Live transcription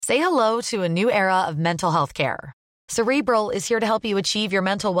Say hello to a new era of mental health care. Cerebral is here to help you achieve your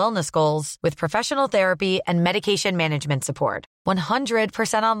mental wellness goals with professional therapy and medication management support.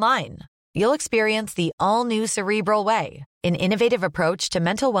 100% online. You'll experience the all-new Cerebral Way, an innovative approach to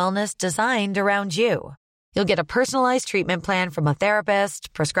mental wellness designed around you. You'll get a personalized treatment plan from a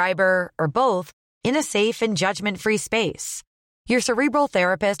therapist, prescriber, or both in a safe and judgment-free space. Your Cerebral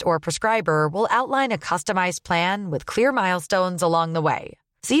therapist or prescriber will outline a customized plan with clear milestones along the way,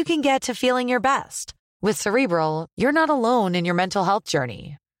 so you can get to feeling your best. With Cerebral, you're not alone in your mental health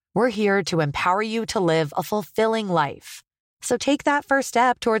journey. We're here to empower you to live a fulfilling life. So take that first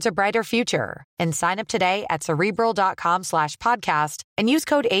step towards a brighter future and sign up today at Cerebral.com/podcast and use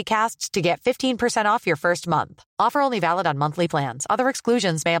code ACAST to get 15% off your first month. Offer only valid on monthly plans. Other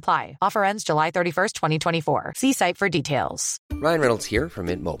exclusions may apply. Offer ends July 31st, 2024. See site for details. Ryan Reynolds here from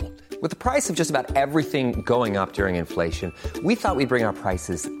Mint Mobile. With the price of just about everything going up during inflation, we thought we'd bring our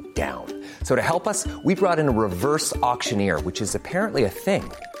prices down. So to help us, we brought in a reverse auctioneer, which is apparently a thing.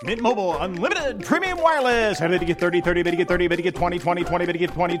 Mint Mobile Unlimited Premium Wireless. How to get 30, 30, bit to get 30, bit to get 20, 20, 20, bit to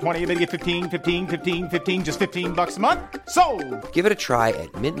get 20, 20, bit to get 15, 15, 15, 15, just $15 a month? Sold! Give it a try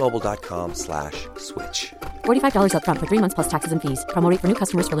at mintmobile.com/switch. $45 up front for 3 months plus taxes and fees. Promo rate for new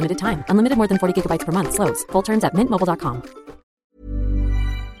customers for limited time. Unlimited more than 40 gigabytes per month. Slows full terms at mintmobile.com.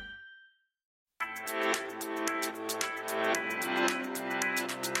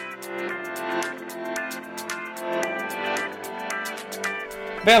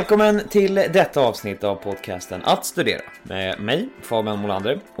 Välkommen till detta avsnitt av podcasten Att studera med mig, Fabian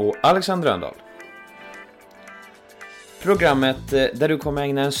Molander och Alexander Rönndahl. Programmet där du kommer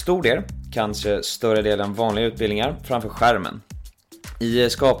ägna en stor del, kanske större del än vanliga utbildningar, framför skärmen. I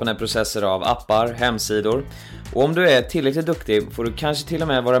skapande processer av appar, hemsidor, och om du är tillräckligt duktig får du kanske till och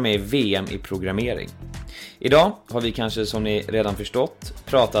med vara med i VM i programmering. Idag har vi kanske, som ni redan förstått,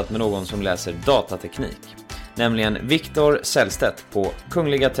 pratat med någon som läser datateknik. Nämligen Viktor Sällstedt på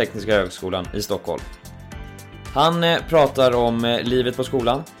Kungliga Tekniska högskolan i Stockholm. Han pratar om livet på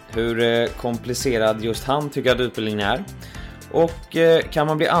skolan, hur komplicerad just han tycker att utbildningen är, och kan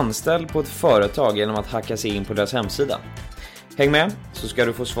man bli anställd på ett företag genom att hacka sig in på deras hemsida. Häng med så ska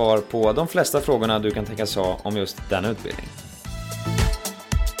du få svar på de flesta frågorna du kan tänkas ha om just den utbildning.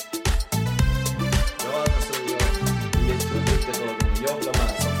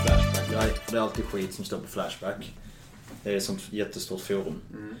 Det är alltid skit som står på Flashback. Det är som ett jättestort forum.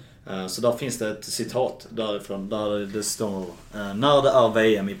 Så där finns det ett citat därifrån där det står: när det är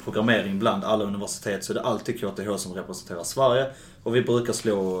VM i programmering bland alla universitet så är det alltid KTH som representerar Sverige. Och vi brukar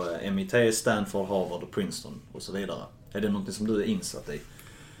slå MIT, Stanford, Harvard och Princeton och så vidare. Är det något som du är insatt i?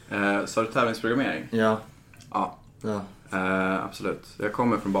 Så är det tävlingsprogrammering? Ja. Ja. Absolut. Jag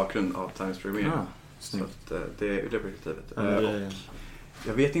kommer från bakgrund av tävlingsprogrammering. Så att, det är det perspektivet.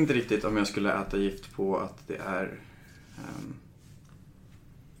 Jag vet inte riktigt om jag skulle äta gift på att det är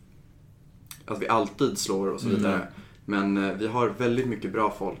att vi alltid slår och så vidare. Men vi har väldigt mycket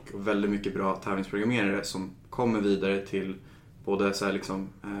bra folk och väldigt mycket bra tävlingsprogrammerare som kommer vidare till både så här liksom,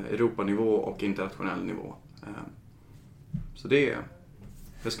 Europanivå och internationell nivå. Så det är,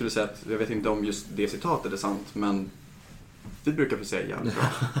 jag skulle säga att jag vet inte om just det citatet är sant, men vi brukar få säga jävligt bra.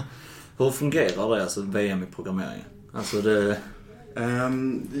 Hur fungerar det, alltså VM i programmering? Alltså det...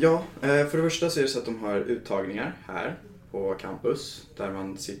 för det första så är det så att de har uttagningar här på campus där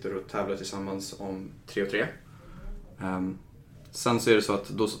man sitter och tävlar tillsammans om 3 och 3. Sen så är det så att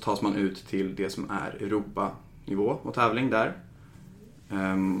då så tas man ut till det som är Europa-nivå och tävling där.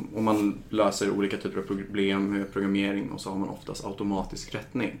 Och man löser olika typer av problem med programmering och så har man oftast automatisk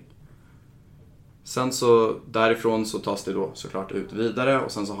rättning. Sen så därifrån så tas det då såklart ut vidare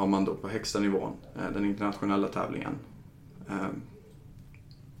och sen så har man då på högsta nivån den internationella tävlingen.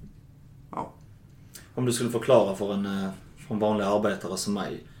 Om du skulle förklara för en vanlig arbetare som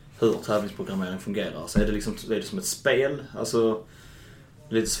mig hur tävlingsprogrammering fungerar, så är det liksom, är det som ett spel, alltså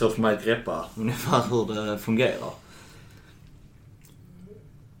lite svårt för mig att greppa ungefär hur det fungerar.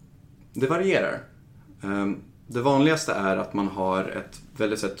 Det varierar. Det vanligaste är att man har ett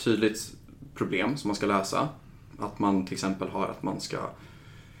väldigt tydligt problem som man ska lösa. Att man till exempel har att man ska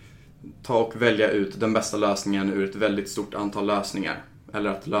ta och välja ut den bästa lösningen ur ett väldigt stort antal lösningar. Eller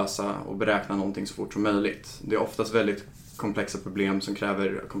att lösa och beräkna någonting så fort som möjligt. Det är oftast väldigt komplexa problem som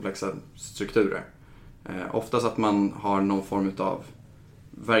kräver komplexa strukturer. Oftast att man har någon form av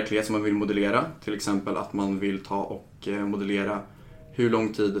verklighet som man vill modellera. Till exempel att man vill ta och modellera hur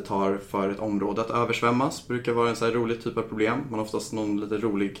lång tid det tar för ett område att översvämmas. Brukar vara en så här rolig typ av problem. Man har oftast någon lite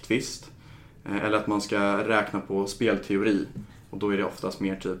rolig twist. Eller att man ska räkna på spelteori. Och då är det oftast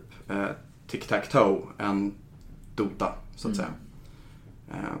mer typ tic-tac-toe än Dota så att säga.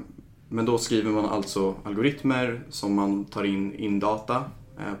 Men då skriver man alltså algoritmer som man tar in data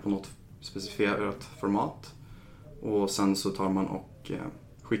på något specifierat format. Och sen så tar man och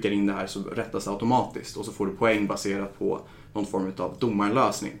skickar in det här, så rättas det automatiskt. Och så får du poäng baserat på någon form av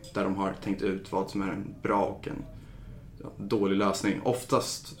domarlösning. Där de har tänkt ut vad som är en bra och en dålig lösning.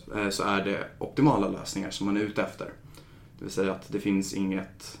 Oftast så är det optimala lösningar som man är ute efter. Det vill säga att det finns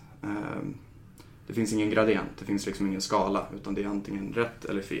ingen gradient, det finns liksom ingen skala, utan det är antingen rätt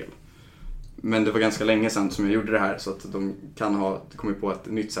eller fel. Men det var ganska länge sedan som jag gjorde det här, så att de kan ha kommit på ett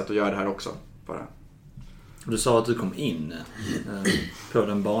nytt sätt att göra det här också. Bara. Du sa att du kom in på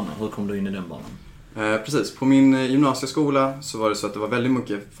den banan. Hur kom du in i den banan? Precis, på min gymnasieskola så var det så att det var väldigt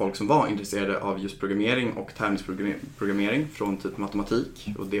mycket folk som var intresserade av just programmering och tävlingsprogrammering från typ matematik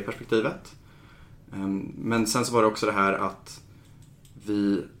och det perspektivet. Men sen så var det också det här att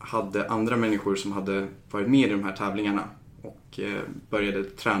vi hade andra människor som hade varit med i de här tävlingarna och började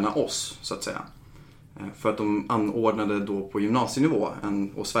träna oss, så att säga. För att de anordnade då på gymnasienivå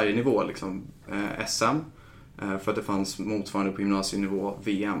och Sverigenivå liksom, SM. För att det fanns motsvarande på gymnasienivå,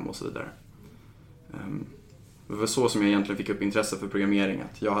 VM och så vidare. Det var så som jag egentligen fick upp intresse för programmering.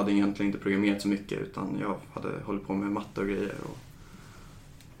 Att jag hade egentligen inte programmerat så mycket, utan jag hade hållit på med matte och grejer.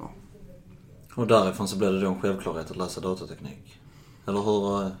 Och därifrån så blev det då en självklarhet att läsa datateknik. Eller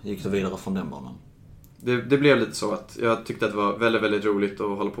hur gick du vidare från den banan? Det blev lite så att jag tyckte att det var väldigt, väldigt roligt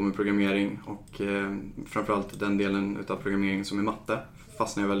att hålla på med programmering. Och framförallt den delen utav programmering som är matte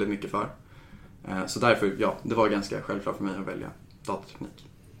fastnade jag väldigt mycket för. Så därför, ja, det var ganska självklart för mig att välja datateknik.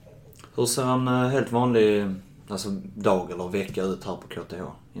 Hur ser en helt vanlig dag eller vecka ut här på KTH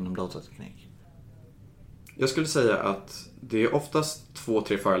inom datateknik? Jag skulle säga att det är oftast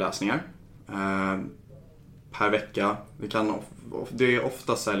 2-3 föreläsningar per vecka. Det är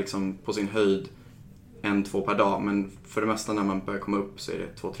oftast så här liksom på sin höjd 1-2 per dag, men för det mesta när man börjar komma upp så är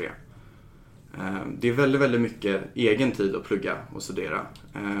det 2-3. Det är väldigt, väldigt mycket egen tid att plugga och studera.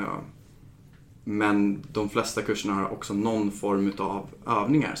 Men de flesta kurserna har också någon form av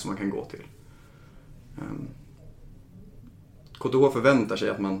övningar som man kan gå till. KTH förväntar sig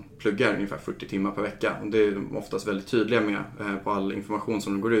att man pluggar ungefär 40 timmar per vecka. Och det är de oftast väldigt tydliga med på all information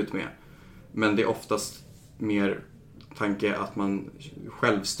som de går ut med. Men det är oftast mer tanke att man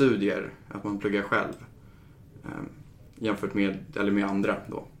självstudier, att man pluggar själv. Jämfört med andra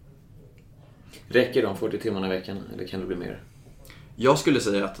då. Räcker de 40 timmarna i veckan eller kan det bli mer? Jag skulle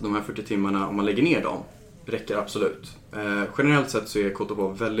säga att de här 40 timmarna, om man lägger ner dem, räcker absolut. Generellt sett så är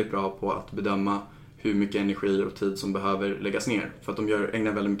KTH väldigt bra på att bedöma hur mycket energi och tid som behöver läggas ner. För att de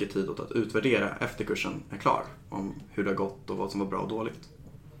ägnar väldigt mycket tid åt att utvärdera efter kursen är klar. Om hur det har gått och vad som var bra och dåligt.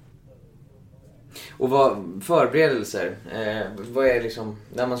 Och vad förberedelser, vad är liksom,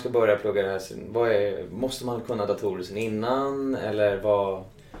 när man ska börja plugga det här, måste man kunna datorer sen innan eller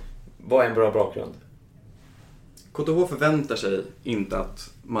vad är en bra bakgrund? KTH förväntar sig inte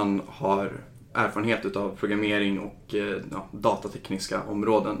att man har erfarenhet utav programmering och datatekniska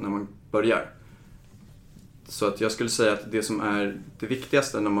områden när man börjar. Så att jag skulle säga att det som är det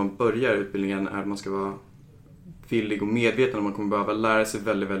viktigaste när man börjar utbildningen är att man ska vara villig och medveten om att man kommer behöva lära sig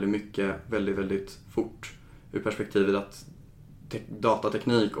väldigt, väldigt mycket väldigt, väldigt fort. Ur perspektivet att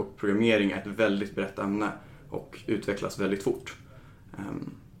datateknik och programmering är ett väldigt brett ämne och utvecklas väldigt fort.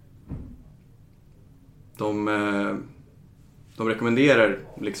 De rekommenderar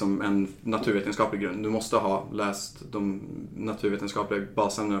liksom en naturvetenskaplig grund. Du måste ha läst de naturvetenskapliga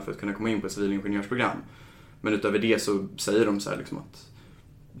basämnena för att kunna komma in på ett civilingenjörsprogram. Men utöver det så säger de så här liksom att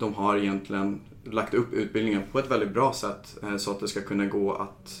de har egentligen lagt upp utbildningen på ett väldigt bra sätt så att det ska kunna gå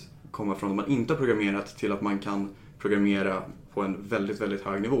att komma från att man inte har programmerat till att man kan programmera på en väldigt, väldigt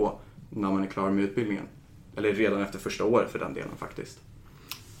hög nivå när man är klar med utbildningen. Eller redan efter första året för den delen faktiskt.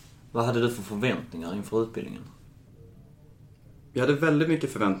 Vad hade du för förväntningar inför utbildningen? Jag hade väldigt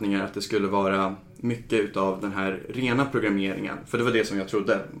mycket förväntningar att det skulle vara mycket utav den här rena programmeringen. För det var det som jag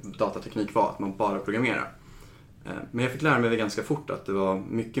trodde datateknik var, att man bara programmerar. Men jag fick lära mig ganska fort att det var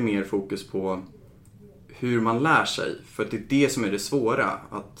mycket mer fokus på hur man lär sig. För det är det som är det svåra.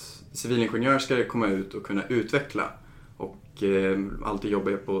 Att civilingenjör ska komma ut och kunna utveckla och alltid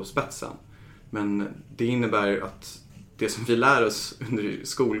jobba på spetsen. Men det innebär att det som vi lär oss under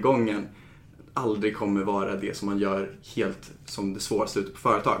skolgången aldrig kommer vara det som man gör helt som det svåraste ute på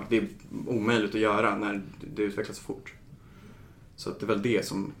företag. Det är omöjligt att göra när det utvecklas så fort. Så att det är väl det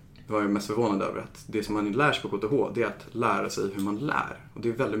som jag är mest förvånad över. Att det som man lär sig på KTH, det är att lära sig hur man lär. Och det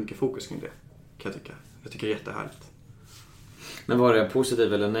är väldigt mycket fokus kring det, kan jag tycka. Jag tycker det är jättehärligt. Men var det en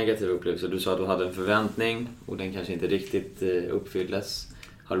positiv eller negativ upplevelse? Du sa att du hade en förväntning och den kanske inte riktigt uppfylldes.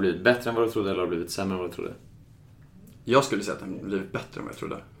 Har det blivit bättre än vad du trodde eller har det blivit sämre än vad du trodde? Jag skulle säga att den blivit bättre än vad jag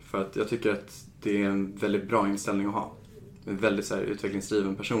trodde. För att jag tycker att det är en väldigt bra inställning att ha. En väldigt så här,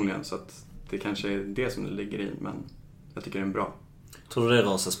 utvecklingsdriven personligen, så att det kanske är det som det ligger i, men jag tycker det är en bra. Tror du det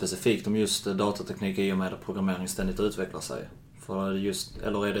rör sig specifikt om just datateknik i och med att programmering ständigt utvecklar sig?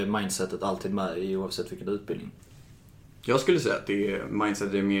 Eller är det mindsetet alltid med i oavsett vilken utbildning? Jag skulle säga att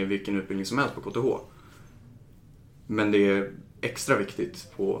mindsetet är med i vilken utbildning som helst på KTH. Men det är extra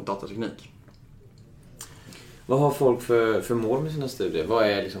viktigt på datateknik. Vad har folk för mål med sina studier?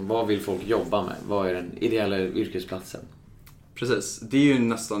 Vad vill folk jobba med? Vad är den ideella yrkesplatsen? Precis, det är ju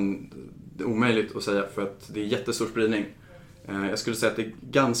nästan omöjligt att säga för att det är jättestor spridning. Jag skulle säga att det är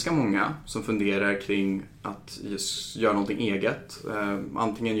ganska många som funderar kring att just göra någonting eget.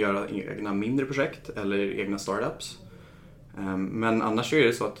 Antingen göra egna mindre projekt eller egna startups. Men annars är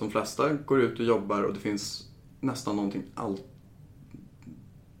det så att de flesta går ut och jobbar och det finns nästan någonting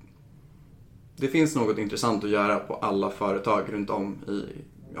Det finns något intressant att göra på alla företag runt om i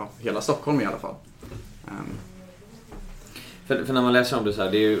hela Stockholm i alla fall. För när man läser om det så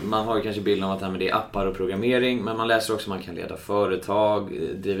här, man har ju kanske bilden av att det är appar och programmering, men man läser också att man kan leda företag,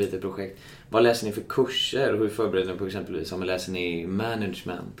 driva ett projekt. Vad läser ni för kurser och hur förbereder ni på exempelvis om läser ni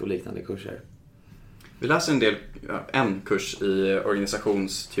management och liknande kurser? Vi läser en kurs i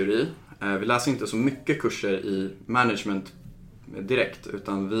organisationsteori. Vi läser inte så mycket kurser i management direkt,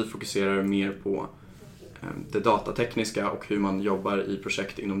 utan vi fokuserar mer på det datatekniska och hur man jobbar i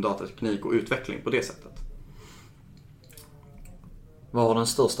projekt inom datateknik och utveckling på det sättet. Vad har den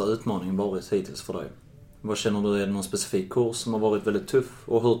största utmaningen varit hittills för dig? Vad känner du är det någon specifik kurs som har varit väldigt tuff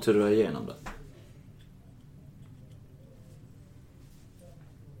och hur tog du dig igenom det?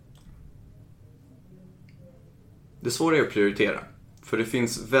 Det svåra är att prioritera. För det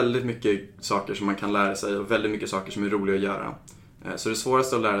finns väldigt mycket saker som man kan lära sig och väldigt mycket saker som är roliga att göra. Så det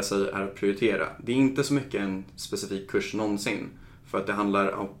svåraste att lära sig är att prioritera. Det är inte så mycket en specifik kurs någonsin. För att det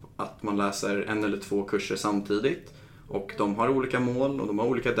handlar om att man läser 1 eller 2 kurser samtidigt. Och de har olika mål och de har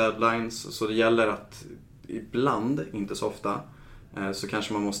olika deadlines. Så det gäller att ibland, inte så ofta, så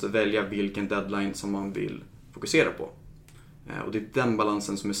kanske man måste välja vilken deadline som man vill fokusera på. Och det är den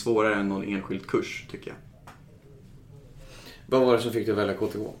balansen som är svårare än någon enskild kurs, tycker jag. Vad var det som fick dig att välja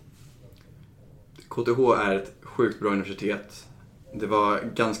KTH? KTH är ett sjukt bra universitet. Det var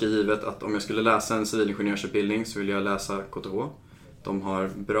ganska givet att om jag skulle läsa en civilingenjörsutbildning så ville jag läsa KTH. De har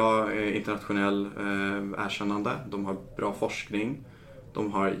bra internationell erkännande, de har bra forskning,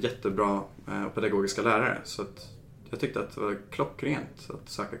 de har jättebra pedagogiska lärare. Så att jag tyckte att det var klockrent att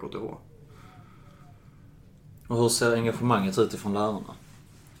söka KTH. Och hur ser engagemanget ut ifrån lärarna?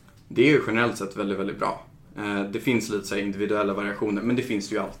 Det är ju generellt sett väldigt, väldigt bra. Det finns lite så här individuella variationer, men det finns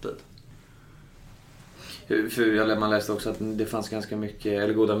det ju alltid. För man läste också att det fanns ganska mycket,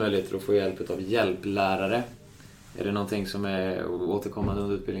 eller goda möjligheter att få hjälp av hjälplärare. Är det någonting som är återkommande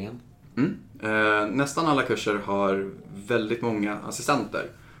under utbildningen? Nästan alla kurser har väldigt många assistenter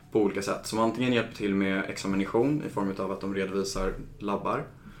på olika sätt. Som antingen hjälper till med examination i form av att de redovisar labbar.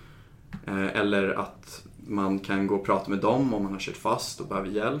 Eller att man kan gå och prata med dem om man har kört fast och behöver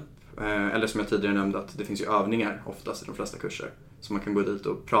hjälp. Eller som jag tidigare nämnde, att det finns ju övningar oftast i de flesta kurser. Så man kan gå dit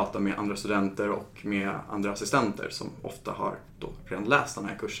och prata med andra studenter och med andra assistenter som ofta har då redan läst den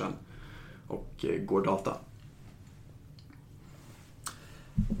här kursen och går data.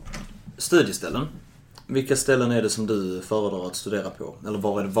 Studieställen. Vilka ställen är det som du föredrar att studera på? Eller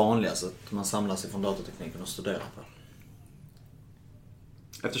var är det vanligast att man samlas ifrån datatekniken och studerar på?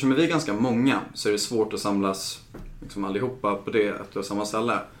 Eftersom vi är ganska många så är det svårt att samlas liksom allihopa på det att du har samma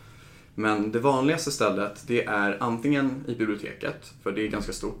ställe. Men det vanligaste stället, det är antingen i biblioteket, för det är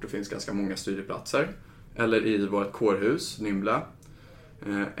ganska stort, det finns ganska många studieplatser. Eller i vårt kårhus, Nymla.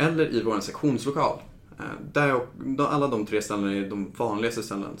 Eller i vår sektionslokal. Alla de 3 ställena är de vanligaste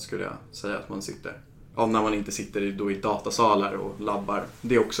ställen, skulle jag säga att man sitter. När man inte sitter då i datasalar och labbar.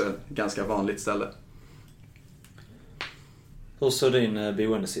 Det är också ett ganska vanligt ställe. Hur ser din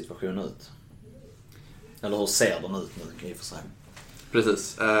boendesituation ut? Eller hur ser den ut nu i och för sig?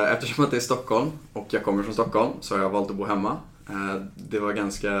 Precis. Eftersom att det är Stockholm och jag kommer från Stockholm så har jag valt att bo hemma. Det var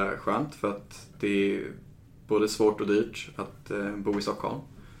ganska skönt för att det är både svårt och dyrt att bo i Stockholm.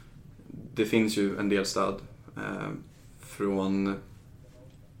 Det finns ju en del stöd från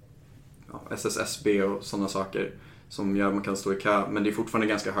SSSB och sådana saker som gör att man kan stå i kö. Men det är fortfarande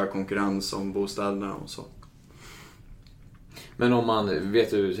ganska hög konkurrens om bostäderna och så. Men om man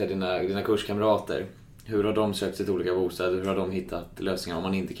vet du dina kurskamrater, hur har de sökt sig till olika bostäder? Hur har de hittat lösningar om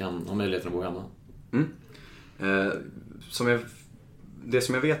man inte kan ha möjligheten att bo hemma? Det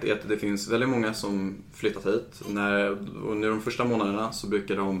som jag vet är att det finns väldigt många som flyttat hit. Under de första månaderna så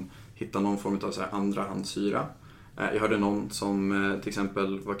brukar de hitta någon form av andrahandshyra. Jag hörde någon som till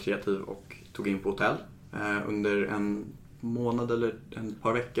exempel var kreativ och tog in på hotell under en månad eller ett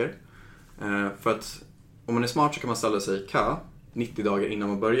par veckor. För att om man är smart så kan man ställa sig i kö 90 dagar innan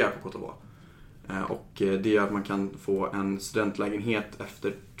man börjar på KTH. Och det gör att man kan få en studentlägenhet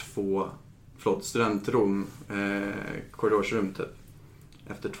efter studentrum, korridorsrum typ,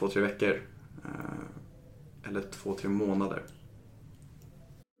 efter 2-3 veckor. Eller 2-3 månader.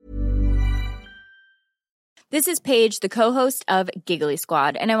 This is Paige, the co-host of Giggly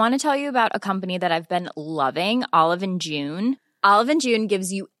Squad, and I want to tell you about a company that I've been loving, Olive & June. Olive & June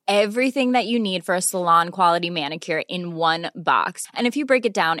gives you everything that you need for a salon-quality manicure in one box. And if you break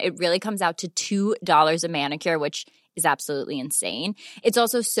it down, it really comes out to $2 a manicure, which is absolutely insane. It's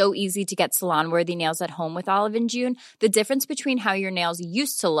also so easy to get salon-worthy nails at home with Olive & June. The difference between how your nails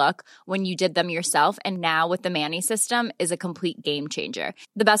used to look when you did them yourself and now with the Mani system is a complete game changer.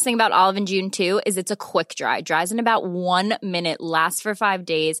 The best thing about Olive & June, too, is it's a quick dry. Dries in about 1 minute, lasts for 5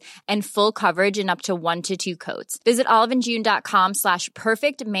 days, and full coverage in up to 1 to 2 coats. Visit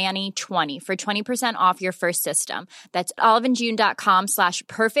oliveandjune.com/perfectmani20 for 20% off your first system. That's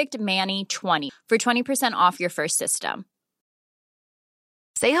oliveandjune.com/perfectmani20 for 20% off your first system.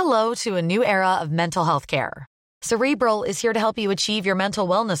 Say hello to a new era of mental health care. Cerebral is here to help you achieve your mental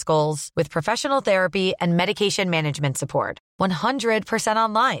wellness goals with professional therapy and medication management support. 100%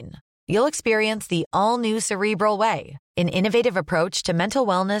 online. You'll experience the all-new Cerebral Way, an innovative approach to mental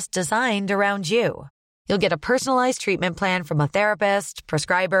wellness designed around you. You'll get a personalized treatment plan from a therapist,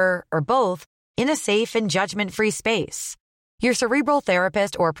 prescriber, or both in a safe and judgment-free space. Your Cerebral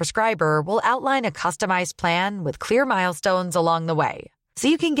therapist or prescriber will outline a customized plan with clear milestones along the way, so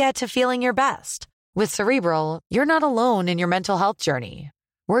you can get to feeling your best. With Cerebral, you're not alone in your mental health journey.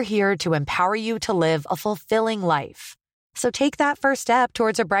 We're here to empower you to live a fulfilling life. So take that first step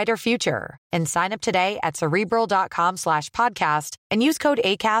towards a brighter future and sign up today at Cerebral.com/podcast and use code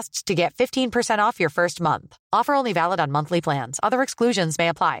ACAST to get 15% off your first month. Offer only valid on monthly plans. Other exclusions may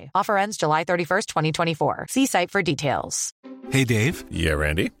apply. Offer ends July 31st, 2024. See site for details. Hey, Dave. Yeah,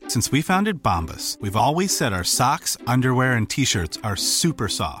 Randy. Since we founded Bombas, we've always said our socks, underwear, and T-shirts are super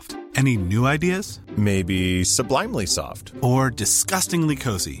soft. Any new ideas? Maybe sublimely soft. Or disgustingly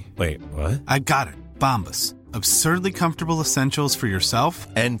cozy. Wait, what? I got it. Bombas. Absurdly comfortable essentials for yourself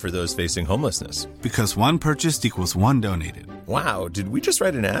and for those facing homelessness. Because one purchased equals one donated. Wow, did we just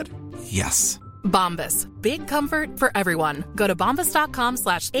write an ad? Yes. Bombas. Big comfort for everyone. Go to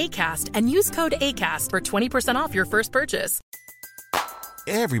bombas.com/ACAST and use code ACAST for 20% off your first purchase.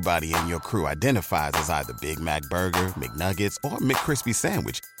 Everybody in your crew identifies as either Big Mac Burger, McNuggets, or McCrispy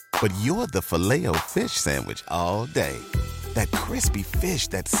Sandwich. But you're the Filet-O-Fish Sandwich all day. That crispy fish,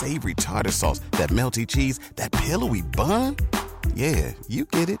 that savory tartar sauce, that melty cheese, that pillowy bun. Yeah, you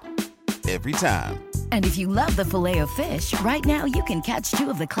get it. Every time. And if you love the Filet-O-Fish, right now you can catch 2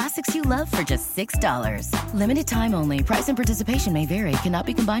 of the classics you love for just $6. Limited time only. Price and participation may vary. Cannot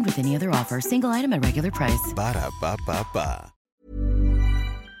be combined with any other offer. Single item at regular price. Ba-da-ba-ba-ba.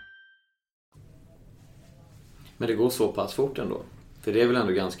 Men det går så pass fort ändå. För det är väl ändå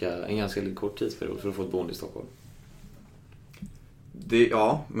en ganska kort tidsperiod för att få ett boende i Stockholm.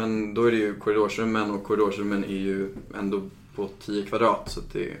 Ja, men då är det ju korridorsrummen, och korridorsrummen är ju ändå på 10 kvadrat. Så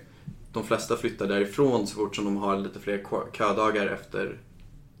att de flesta flyttar därifrån så fort som de har lite fler ködagar efter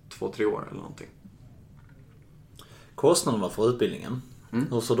 2-3 år eller någonting. Kostnaderna för utbildningen,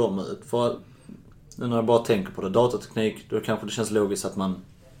 hur ser de ut? För när jag bara tänker på det, datateknik, då kanske det känns logiskt att man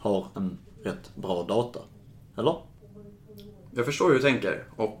har en rätt bra data. Eller? Jag förstår hur du tänker,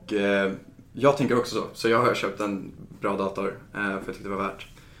 och jag tänker också så. Så jag har köpt en bra dator för jag tyckte det var värt.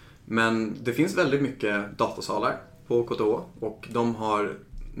 Men det finns väldigt mycket datasalar på KTH, och de har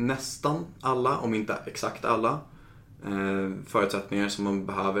nästan alla, om inte exakt alla, förutsättningar som man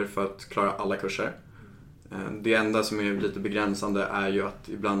behöver för att klara alla kurser. Det enda som är lite begränsande är ju att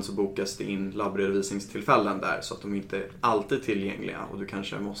ibland så bokas det in labbredovisningstillfällen där, så att de inte alltid är tillgängliga, och du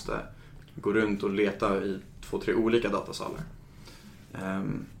kanske måste gå runt och leta i 2-3 olika datasalar.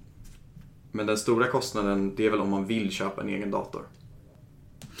 Men den stora kostnaden, det är väl om man vill köpa en egen dator.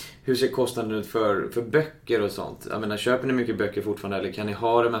 Hur ser kostnaden ut för böcker och sånt? Jag menar, köper ni mycket böcker fortfarande, eller kan ni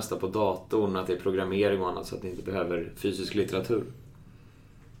ha det mesta på datorn, att det är programmering och annat, så att ni inte behöver fysisk litteratur?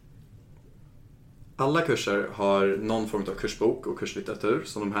 Alla kurser har någon form av kursbok och kurslitteratur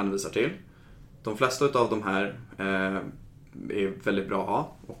som de hänvisar till. De flesta av de här är väldigt bra att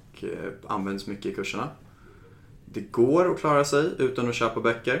ha och används mycket i kurserna. Det går att klara sig utan att köpa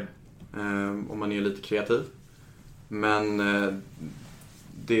böcker om man är lite kreativ. Men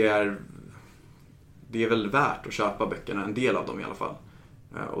det är väl värt att köpa böckerna, en del av dem i alla fall.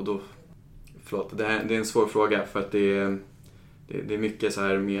 Och då förlåt, det är en svår fråga för att det är mycket så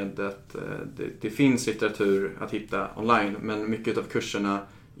här med att det finns litteratur att hitta online, men mycket av kurserna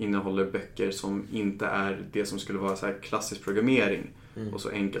innehåller böcker som inte är det som skulle vara så här klassisk programmering och så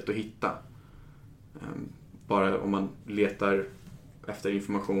enkelt att hitta. Bara om man letar efter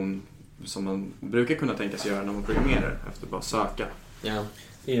information som man brukar kunna tänka sig göra när man programmerar, efter bara söka. Ja.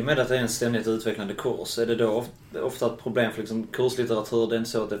 I och med att det är en ständigt utvecklande kurs, är det då ofta ett problem för liksom kurslitteratur? Det är inte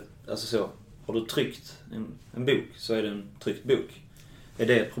så att det, alltså så, har du tryckt en bok så är det en tryckt bok. Är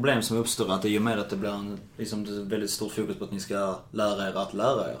det ett problem som uppstår att i och med att det blir liksom väldigt stort fokus på att ni ska lära er att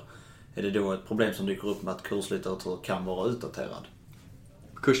lära er? Är det då ett problem som dyker upp med att kurslitteratur kan vara utdaterad?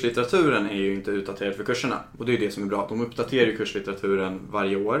 Kurslitteraturen är ju inte utdaterad för kurserna, och det är det som är bra. De uppdaterar ju kurslitteraturen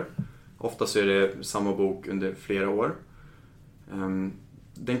varje år. Oftast är det samma bok under flera år.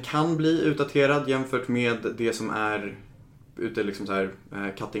 Den kan bli utdaterad jämfört med det som är ute liksom så här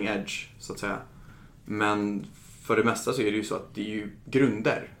cutting edge så att säga. Men för det mesta så är det ju så att det är ju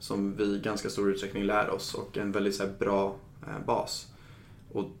grunder som vi i ganska stor utsträckning lär oss och en väldigt så här bra bas.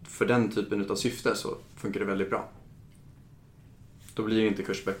 Och för den typen av syfte så funkar det väldigt bra. Då blir ju inte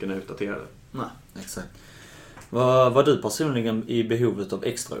kursböckerna utdaterade. Nej, exakt. Var du personligen i behovet av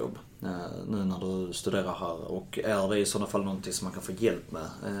extrajobb nu när du studerar här? Och är det i sådana fall någonting som man kan få hjälp med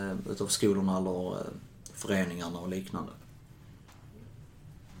utav skolorna eller föreningarna och liknande?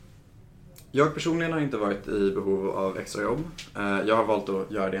 Jag personligen har inte varit i behov av extrajobb. Jag har valt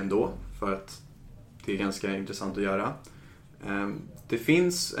att göra det ändå för att det är ganska intressant att göra. Det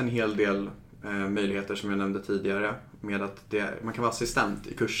finns en hel del möjligheter som jag nämnde tidigare med att man kan vara assistent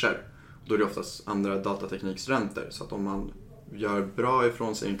i kurser. Då är det oftast andra datateknikstudenter, så att om man gör bra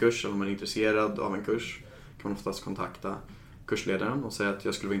ifrån sig en kurs eller om man är intresserad av en kurs kan man oftast kontakta kursledaren och säga att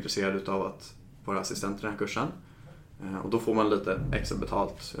jag skulle vara intresserad av att vara assistent i den här kursen. Och då får man lite extra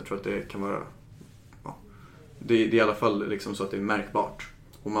betalt. Jag tror att det kan vara... Ja, det är i alla fall liksom så att det är märkbart.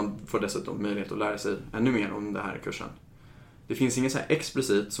 Och man får dessutom möjlighet att lära sig ännu mer om den här kursen. Det finns inget så här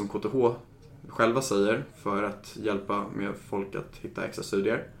explicit som KTH själva säger för att hjälpa med folk att hitta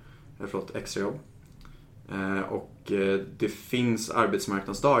extrajobb. Och det finns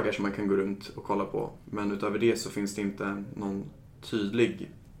arbetsmarknadsdagar som man kan gå runt och kolla på. Men utöver det så finns det inte något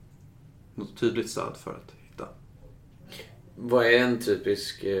tydligt stöd för att hitta. Vad är en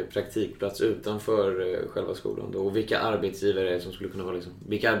typisk praktikplats utanför själva skolan då? Och vilka arbetsgivare är som skulle kunna vara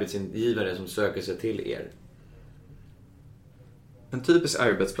vilka arbetsgivare som söker sig till er? En typisk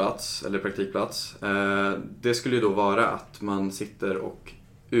arbetsplats eller praktikplats, det skulle ju då vara att man sitter och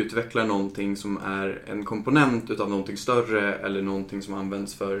utvecklar någonting som är en komponent utav någonting större eller någonting som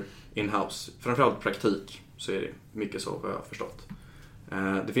används för in-house. Framförallt praktik, så är det mycket så vad jag har förstått.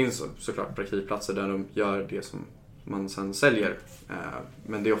 Det finns såklart praktikplatser där de gör det som man sen säljer,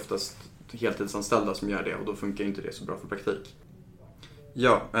 men det är oftast heltidsanställda som gör det och då funkar inte det så bra för praktik.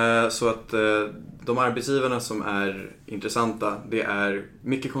 Ja, så att de arbetsgivarna som är intressanta, det är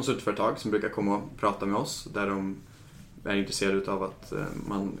mycket konsultföretag som brukar komma och prata med oss där de är intresserade av att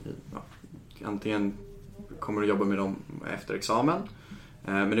man antingen kommer att jobba med dem efter examen.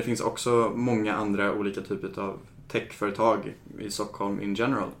 Men det finns också många andra olika typer av techföretag i Stockholm in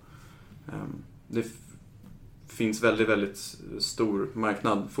general. Det finns väldigt, väldigt stor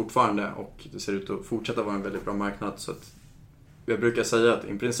marknad fortfarande och det ser ut att fortsätta vara en väldigt bra marknad, så att jag brukar säga att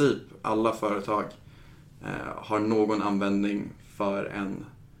i princip alla företag har någon användning för en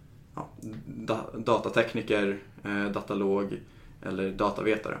datatekniker, datalog eller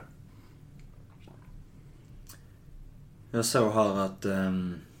datavetare. Jag såg här att,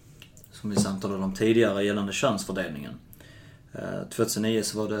 som vi samtalade om tidigare gällande könsfördelningen. 2009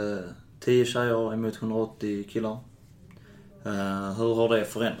 så var det 10 tjejer emot 180 killar. Hur har det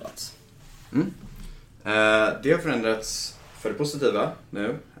förändrats? Det har förändrats för det positiva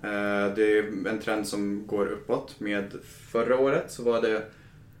nu. Det är en trend som går uppåt. Med förra året så var det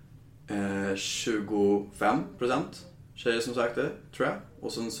 25% tjejer som sökte, tror jag.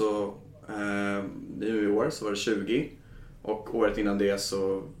 Och sen så nu i år så var det 20. Och året innan det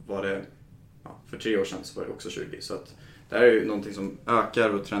så var det, för 3 år sedan så var det också 20. Så att det här är ju någonting som ökar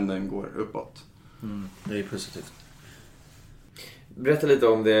och trenden går uppåt. Det är positivt. Berätta lite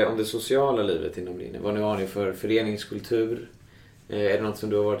om det sociala livet inom linjen. Vad har ni för föreningskultur? Är det något som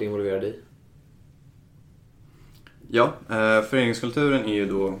du har varit involverad i? Ja, föreningskulturen är ju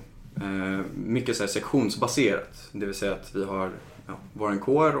då mycket så här sektionsbaserat. Det vill säga att vi har vår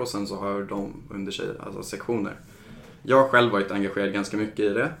kår och sen så har de under sig alltså sektioner. Jag har själv varit engagerad ganska mycket i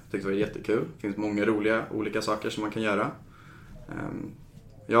det. Tyckte det var jättekul. Det finns många roliga olika saker som man kan göra.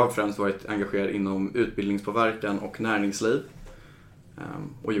 Jag har främst varit engagerad inom utbildningspåverkan och näringsliv.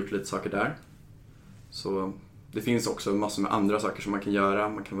 Och gjort lite saker där. Så det finns också massor med andra saker som man kan göra.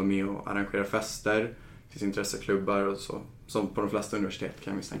 Man kan vara med och arrangera fester. Det finns intresseklubbar och så. Som på de flesta universitet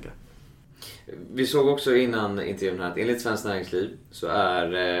kan jag misstänka. Vi såg också innan intervjun här att enligt Svenskt Näringsliv så är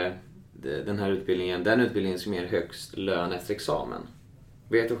den här utbildningen den utbildningen som ger högst lön efter examen.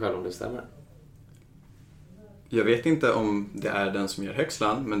 Vet du själv om det stämmer? Jag vet inte om det är den som ger högst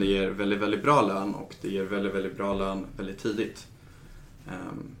lön, men det ger väldigt, väldigt bra lön och det ger väldigt, väldigt bra lön väldigt tidigt.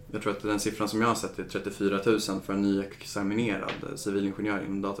 Jag tror att den siffran som jag har sett är 34 000 för en nyexaminerad civilingenjör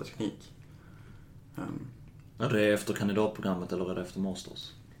inom datateknik. Är det efter kandidatprogrammet eller är det efter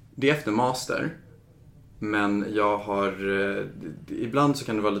masters? Det är efter master, men jag har ibland så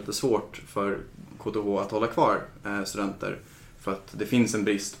kan det vara lite svårt för KTH att hålla kvar studenter för att det finns en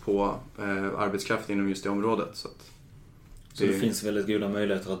brist på arbetskraft inom just det området. Så det finns väldigt goda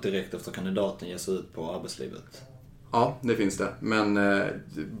möjligheter att direkt efter kandidaten ge sig ut på arbetslivet? Ja, det finns det. Men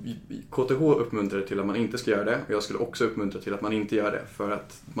KTH uppmuntrar till att man inte ska göra det. Och jag skulle också uppmuntra till att man inte gör det. För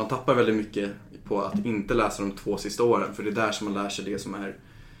att man tappar väldigt mycket på att inte läsa de 2 sista åren. För det är där som man lär sig det som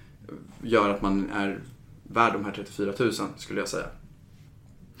gör att man är värd de här 34 000 skulle jag säga.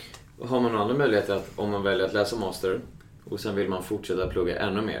 Har man några andra möjligheter att om man väljer att läsa master och sen vill man fortsätta plugga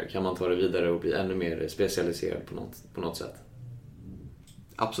ännu mer, kan man ta det vidare och bli ännu mer specialiserad på något sätt?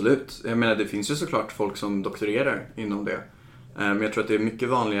 Absolut. Jag menar, det finns ju såklart folk som doktorerar inom det. Men jag tror att det är mycket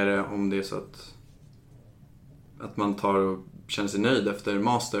vanligare om det är så att man tar och känner sig nöjd efter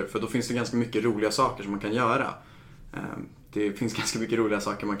master. För då finns det ganska mycket roliga saker som man kan göra. Det finns ganska mycket roliga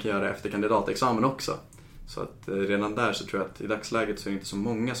saker man kan göra efter kandidatexamen också. Så att redan där så tror jag att i dagsläget så är det inte så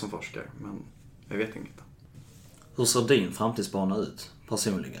många som forskar. Men jag vet inte. Hur ser din framtidsbana ut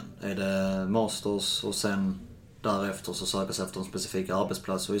personligen? Är det masters och sen därefter så sökas efter en specifik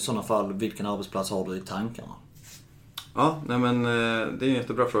arbetsplats? Och i sådana fall, vilken arbetsplats har du i tankarna? Ja, nej men det är en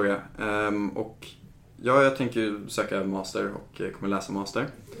jättebra fråga. Och jag tänker söka master och kommer läsa master.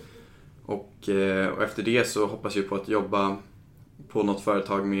 Och efter det så hoppas jag på att jobba på något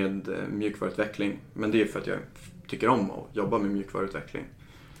företag med mjukvaruutveckling. Men det är för att jag tycker om att jobba med mjukvaruutveckling.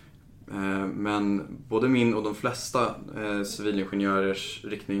 Men både min och de flesta civilingenjörers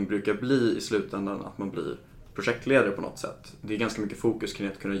riktning brukar bli i slutändan att man blir projektledare på något sätt. Det är ganska mycket fokus kring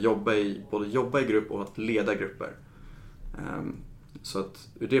att kunna både jobba i grupp och att leda grupper. Så att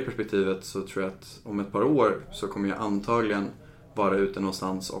ur det perspektivet så tror jag att om ett par år så kommer jag antagligen vara ute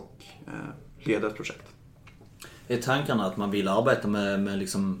någonstans och leda ett projekt. Är tankarna att man vill arbeta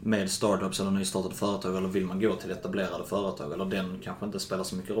med startups eller nystartade företag, eller vill man gå till etablerade företag, eller den kanske inte spelar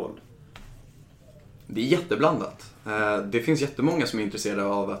så mycket roll? Det är jätteblandat. Det finns jättemånga som är intresserade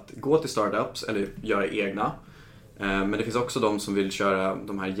av att gå till startups eller göra egna. Men det finns också de som vill köra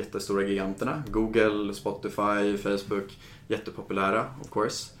de här jättestora giganterna. Google, Spotify, Facebook, jättepopulära of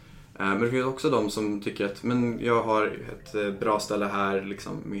course. Men det finns också de som tycker att jag har ett bra ställe här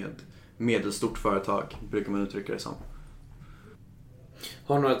liksom med medelstort företag, brukar man uttrycka det som.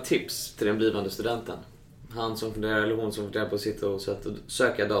 Har du några tips till den blivande studenten? Han som funderar eller hon som funderar på att sitta och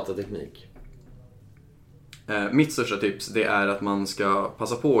söka datateknik. Mitt största tips det är att man ska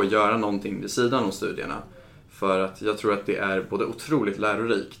passa på att göra någonting vid sidan om studierna. För att jag tror att det är både otroligt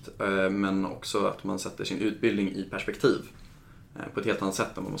lärorikt men också att man sätter sin utbildning i perspektiv. På ett helt annat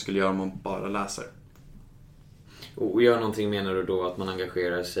sätt än vad man skulle göra om man bara läser. Och gör någonting, menar du då att man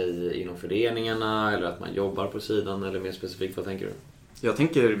engagerar sig inom föreningarna eller att man jobbar på sidan, eller mer specifikt, vad tänker du? Jag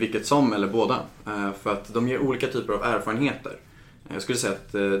tänker vilket som eller båda. För att de ger olika typer av erfarenheter. Jag skulle säga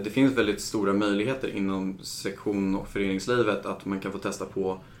att det finns väldigt stora möjligheter inom sektion och föreningslivet att man kan få testa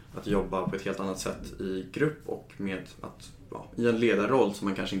på att jobba på ett helt annat sätt i grupp och med att i en ledarroll som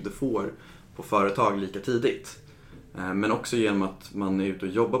man kanske inte får på företag lika tidigt. Men också genom att man är ute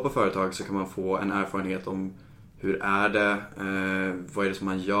och jobbar på företag så kan man få en erfarenhet om hur är det, vad är det som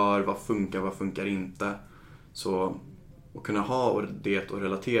man gör, vad funkar inte. Så att kunna ha det och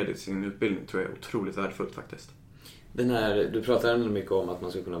relatera det till sin utbildning tror jag är otroligt värdefullt faktiskt. Du pratar ändå mycket om att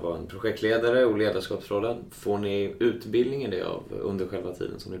man ska kunna vara en projektledare och ledarskapsrollen. Får ni utbildning i det under själva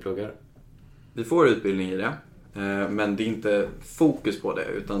tiden som ni pluggar? Vi får utbildning i det, men det är inte fokus på det,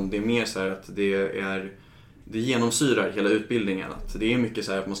 utan det är mer så här att det genomsyrar hela utbildningen. Att det är mycket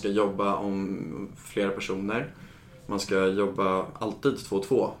så här att man ska jobba om flera personer. Man ska jobba alltid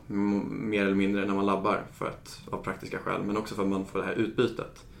 2-2, mer eller mindre när man labbar av praktiska skäl, men också för att man får det här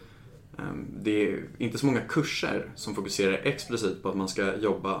utbytet. Det är inte så många kurser som fokuserar explicit på att man ska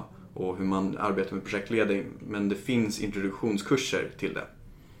jobba och hur man arbetar med projektledning, men det finns introduktionskurser till det.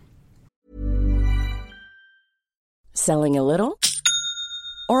 Selling a little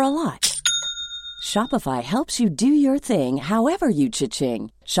or a lot? Shopify helps you do your thing however you cha-ching.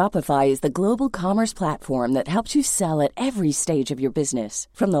 Shopify is the global commerce platform that helps you sell at every stage of your business.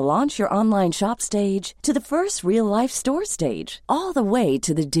 From the launch your online shop stage to the first real-life store stage, all the way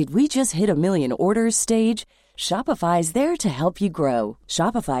to the did we just hit a million orders stage. Shopify is there to help you grow.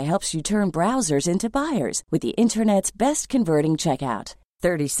 Shopify helps you turn browsers into buyers with the internet's best converting checkout.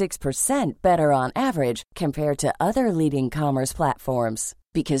 36% better on average compared to other leading commerce platforms.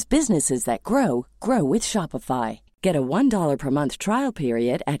 Because businesses that grow, grow with Shopify. Get a $1 per month trial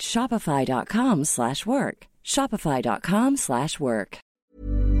period at shopify.com/work. Shopify.com/work.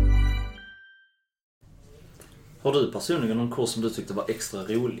 Har du personligen någon kurs som du tyckte var extra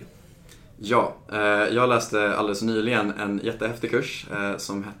rolig? Ja, jag läste alldeles nyligen en jättehäftig kurs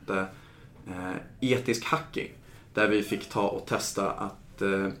som hette etisk hacking. Där vi fick ta och testa att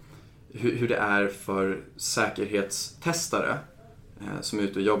hur det är för säkerhetstestare som är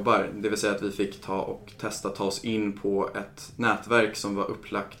ute och jobbar. Det vill säga att vi fick ta och testa ta oss in på ett nätverk som var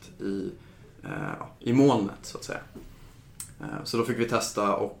upplagt i molnet så att säga. Så då fick vi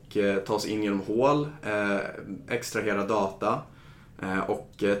testa och ta oss in genom hål, extrahera data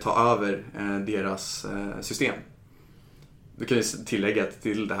och ta över deras system. Vi kan ju tillägga att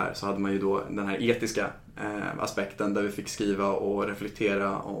till det här så hade man ju då den här etiska aspekten där vi fick skriva och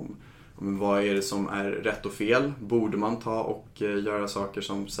reflektera om vad är det som är rätt och fel. Borde man ta och göra saker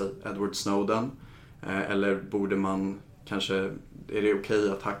som säg Edward Snowden? Eller borde man kanske, är det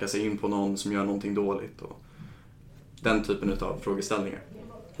okej att hacka sig in på någon som gör någonting dåligt? Och den typen av frågeställningar.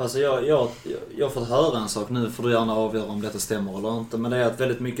 Alltså jag har fått höra en sak, nu får du gärna avgöra om detta stämmer eller inte. Men det är att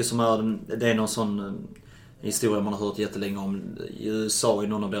väldigt mycket som det är någon sån historia man har hört jättelänge om i USA i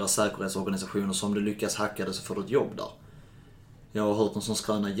någon av deras säkerhetsorganisationer. Så om du lyckas hacka det så får du ett jobb där. Jag har hört en sån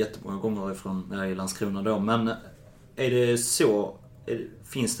skröna jättemånga gånger ifrån i Landskrona då. Men är det så,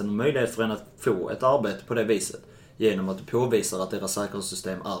 finns det någon möjlighet för en att få ett arbete på det viset? Genom att du påvisar att deras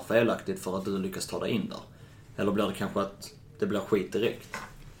säkerhetssystem är felaktigt för att du lyckas ta dig in där? Eller blir det kanske att det blir skit direkt?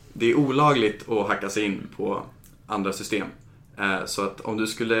 Det är olagligt att hacka sig in på andra system. Så att om du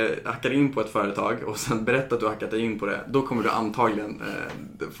skulle hacka dig in på ett företag och sen berätta att du hackat dig in på det, då kommer du antagligen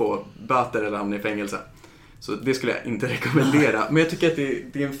få böter eller hamna i fängelse. Så det skulle jag inte rekommendera. Men jag tycker att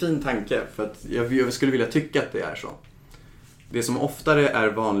det är en fin tanke, för att jag skulle vilja tycka att det är så. Det som oftare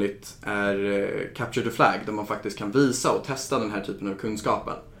är vanligt är capture the flag, där man faktiskt kan visa och testa den här typen av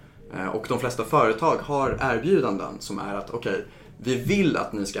kunskapen. Och de flesta företag har erbjudanden som är att okej, vi vill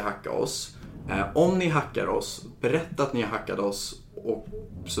att ni ska hacka oss. Om ni hackar oss, berätta att ni har hackat oss och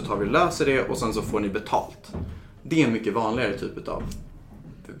så tar vi och löser det och sen så får ni betalt. Det är en mycket vanligare typ av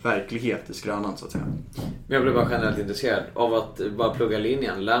verklighet i skrönan så att säga. Men jag blev bara generellt intresserad av att bara plugga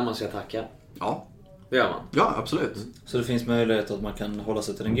linjen. Lär man sig att hacka? Ja. Det gör man? Ja, absolut. Så det finns möjlighet att man kan hålla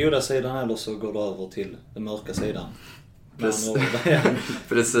sig till den goda sidan eller så går det över till den mörka sidan.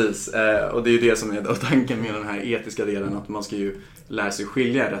 Precis. Och det är ju det som är tanken med den här etiska delen, att man ska ju lära sig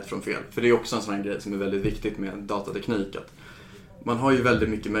skilja rätt från fel. För det är också en sån här grej som är väldigt viktigt med datateknik. Att man har ju väldigt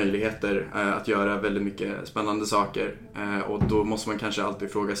mycket möjligheter att göra väldigt mycket spännande saker. Och då måste man kanske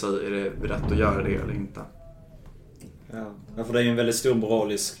alltid fråga sig, är det rätt att göra det eller inte? Ja, för det är ju en väldigt stor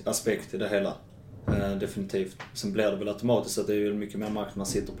moralisk aspekt i det hela. Definitivt. Sen blir det väl automatiskt att det är ju mycket mer makt man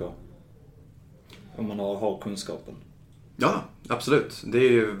sitter på. Om man har kunskapen. Ja, absolut. Det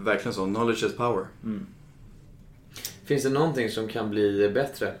är ju verkligen så. Knowledge is power. Mm. Finns det någonting som kan bli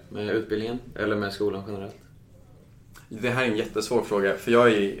bättre med utbildningen eller med skolan generellt? Det här är en jättesvår fråga. För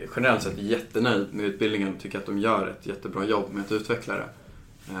jag är generellt sett jättenöjd med utbildningen och tycker att de gör ett jättebra jobb med att utveckla det.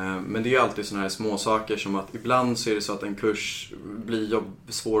 Men det är ju alltid såna här små saker som att ibland så är det så att en kurs blir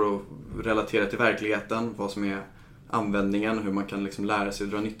svår att relatera till verkligheten. Vad som är användningen och hur man kan liksom lära sig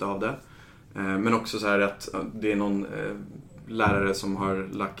att dra nytta av det. Men också så här att det är någon lärare som har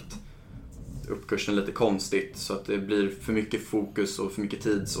lagt upp kursen lite konstigt så att det blir för mycket fokus och för mycket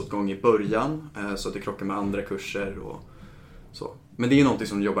tidsåtgång i början så att det krockar med andra kurser och så. Men det är någonting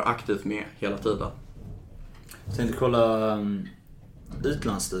som de jobbar aktivt med hela tiden. Jag tänkte kolla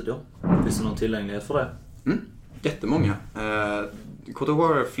utlandsstudier. Finns det någon tillgänglighet för det? Jättemånga. KTH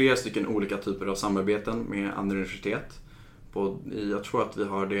har flera stycken olika typer av samarbeten med andra universitet. Jag tror att vi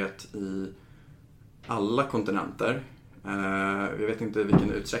har det i alla kontinenter. Jag vet inte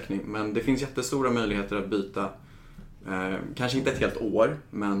vilken utsträckning, men det finns jättestora möjligheter att byta. Kanske inte ett helt år,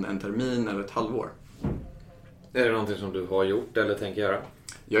 men en termin eller ett halvår. Är det någonting som du har gjort eller tänker göra?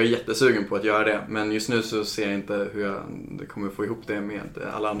 Jag är jättesugen på att göra det, men just nu så ser jag inte hur jag kommer få ihop det med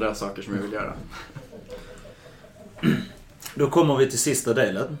alla andra saker som jag vill göra. Då kommer vi till sista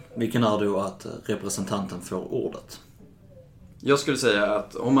delen, vilken är då att representanten får ordet. Jag skulle säga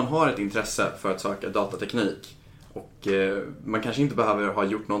att om man har ett intresse för att söka datateknik och man kanske inte behöver ha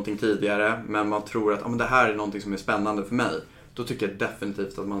gjort någonting tidigare, men man tror att det här är någonting som är spännande för mig, då tycker jag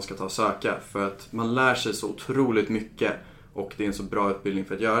definitivt att man ska ta och söka, för att man lär sig så otroligt mycket och det är en så bra utbildning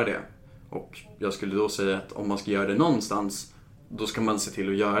för att göra det. Och jag skulle då säga att om man ska göra det någonstans, då ska man se till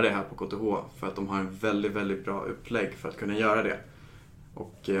att göra det här på KTH, för att de har en väldigt, väldigt bra upplägg för att kunna göra det.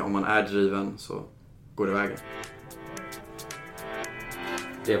 Och om man är driven så går det vägen.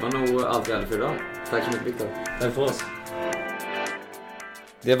 Det var nog allt vi hade för idag. Tack så mycket, Viktor. Tack för oss.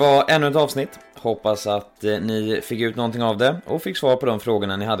 Det var ännu ett avsnitt. Hoppas att ni fick ut någonting av det och fick svar på de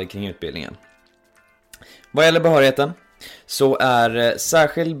frågorna ni hade kring utbildningen. Vad gäller behörigheten så är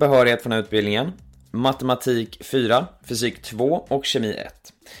särskild behörighet från utbildningen matematik 4, fysik 2 och kemi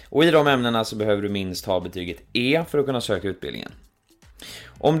 1. Och i de ämnena så behöver du minst ha betyget E för att kunna söka utbildningen.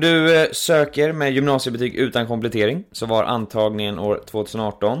 Om du söker med gymnasiebetyg utan komplettering så var antagningen år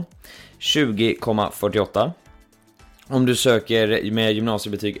 2018 20,48. Om du söker med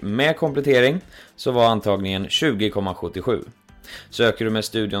gymnasiebetyg med komplettering så var antagningen 20,77. Söker du med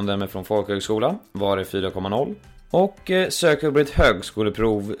studieomdöme från folkhögskola var det 4,0. Och söker du på ett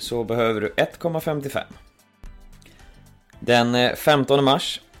högskoleprov så behöver du 1,55. Den 15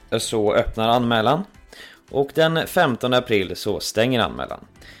 mars så öppnar anmälan. Och den 15 april så stänger anmälan.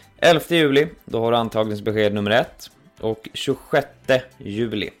 11 juli då har du antagningsbesked nummer 1. Och 26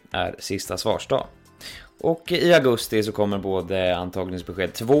 juli är sista svarsdag. Och i augusti så kommer både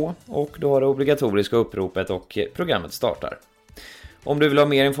antagningsbesked 2 och då har det obligatoriska uppropet och programmet startar. Om du vill ha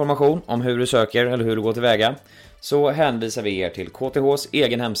mer information om hur du söker eller hur du går tillväga så hänvisar vi er till KTHs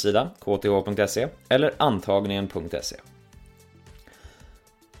egen hemsida, kth.se eller antagningen.se.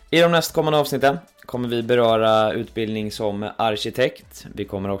 I de nästkommande avsnitten kommer vi beröra utbildning som arkitekt. Vi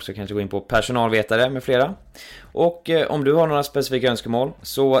kommer också kanske gå in på personalvetare med flera. Och om du har några specifika önskemål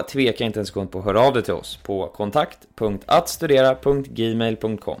så tveka inte en sekund på att höra av dig till oss på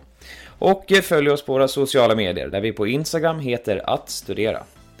kontakt.attstudera.gmail.com. Och följ oss på våra sociala medier där vi på Instagram heter attstudera.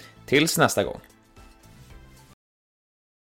 Tills nästa gång.